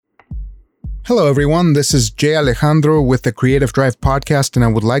Hello, everyone. This is Jay Alejandro with the Creative Drive podcast, and I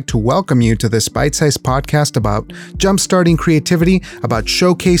would like to welcome you to this bite-sized podcast about jumpstarting creativity, about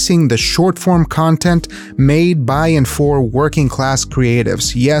showcasing the short-form content made by and for working-class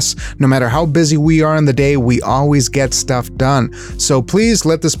creatives. Yes, no matter how busy we are in the day, we always get stuff done. So please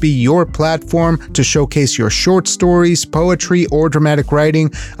let this be your platform to showcase your short stories, poetry, or dramatic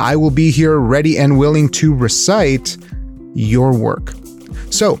writing. I will be here ready and willing to recite your work.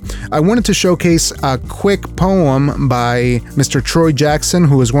 So, I wanted to showcase a quick poem by Mr. Troy Jackson,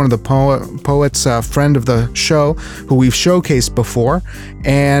 who is one of the poets, friend of the show, who we've showcased before.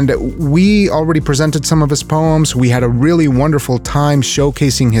 And we already presented some of his poems. We had a really wonderful time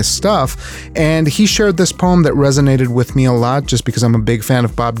showcasing his stuff. And he shared this poem that resonated with me a lot just because I'm a big fan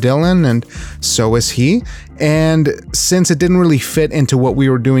of Bob Dylan, and so is he. And since it didn't really fit into what we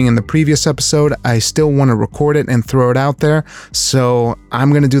were doing in the previous episode, I still want to record it and throw it out there. So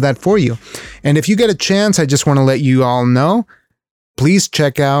I'm going to do that for you. And if you get a chance, I just want to let you all know, please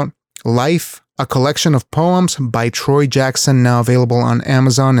check out Life, a collection of poems by Troy Jackson, now available on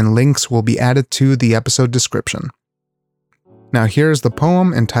Amazon, and links will be added to the episode description. Now here's the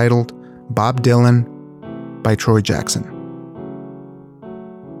poem entitled Bob Dylan by Troy Jackson.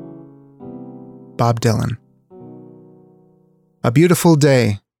 Bob Dylan. A beautiful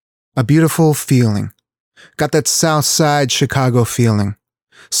day, a beautiful feeling. Got that South Side Chicago feeling.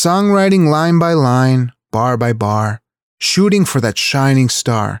 Songwriting line by line, bar by bar, shooting for that shining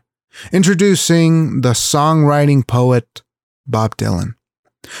star. Introducing the songwriting poet, Bob Dylan.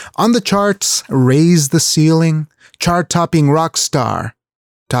 On the charts, raise the ceiling, chart-topping rock star,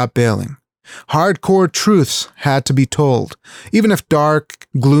 top billing. Hardcore truths had to be told, even if dark,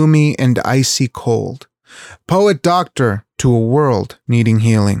 gloomy, and icy cold. Poet doctor to a world needing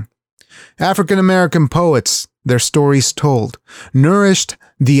healing. African-American poets, their stories told, nourished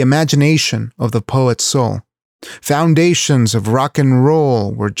the imagination of the poet's soul. Foundations of rock and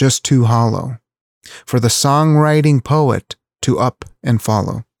roll were just too hollow for the songwriting poet to up and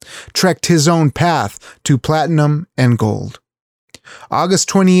follow. Trekked his own path to platinum and gold. August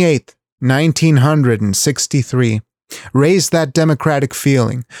 28th, 1963. Raised that democratic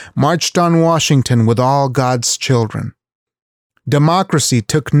feeling, marched on Washington with all God's children. Democracy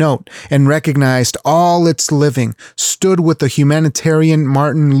took note and recognized all its living, stood with the humanitarian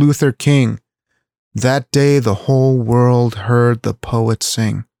Martin Luther King. That day the whole world heard the poet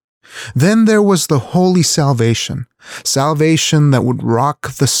sing. Then there was the holy salvation, salvation that would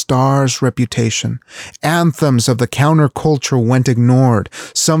rock the star's reputation. Anthems of the counterculture went ignored.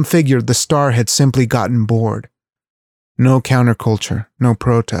 Some figured the star had simply gotten bored. No counterculture, no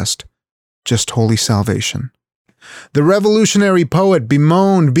protest, just holy salvation. The revolutionary poet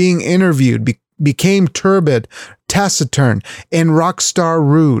bemoaned being interviewed, became turbid, taciturn, and rock star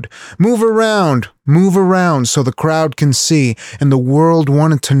rude. Move around, so the crowd can see, and the world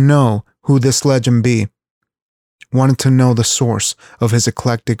wanted to know who this legend be. Wanted to know the source of his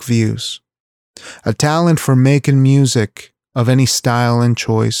eclectic views. A talent for making music of any style and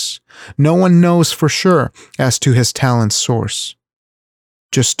choice. No one knows for sure as to his talent's source.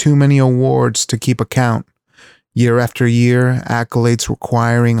 Just too many awards to keep account. Year after year, accolades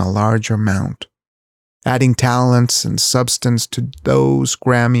requiring a large amount. Adding talents and substance to those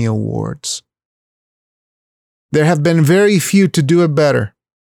Grammy Awards. There have been very few to do it better.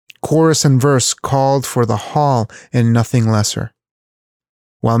 Chorus and verse called for the hall and nothing lesser.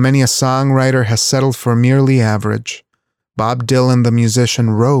 While many a songwriter has settled for merely average, Bob Dylan the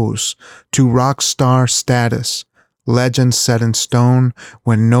musician rose to rock star status, legend set in stone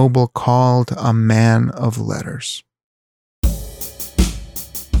when Noble called a man of letters.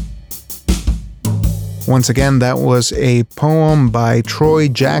 Once again, that was a poem by Troy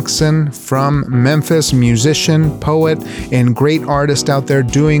Jackson from Memphis, musician, poet, and great artist out there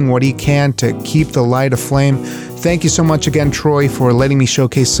doing what he can to keep the light aflame. Thank you so much again, Troy, for letting me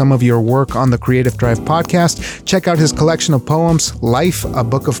showcase some of your work on the Creative Drive podcast. Check out his collection of poems, Life, a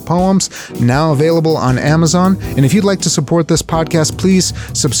Book of Poems, now available on Amazon. And if you'd like to support this podcast, please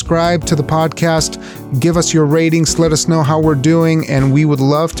subscribe to the podcast, give us your ratings, let us know how we're doing, and we would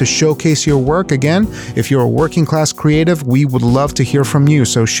love to showcase your work. Again, if you're a working class creative, we would love to hear from you.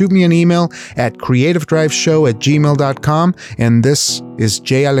 So shoot me an email at creativedriveshow@gmail.com. And this is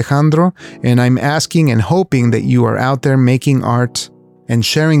Jay Alejandro, and I'm asking and hoping that you are out there making art and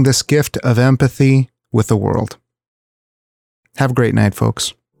sharing this gift of empathy with the world. Have a great night,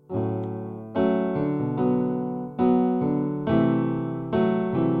 folks.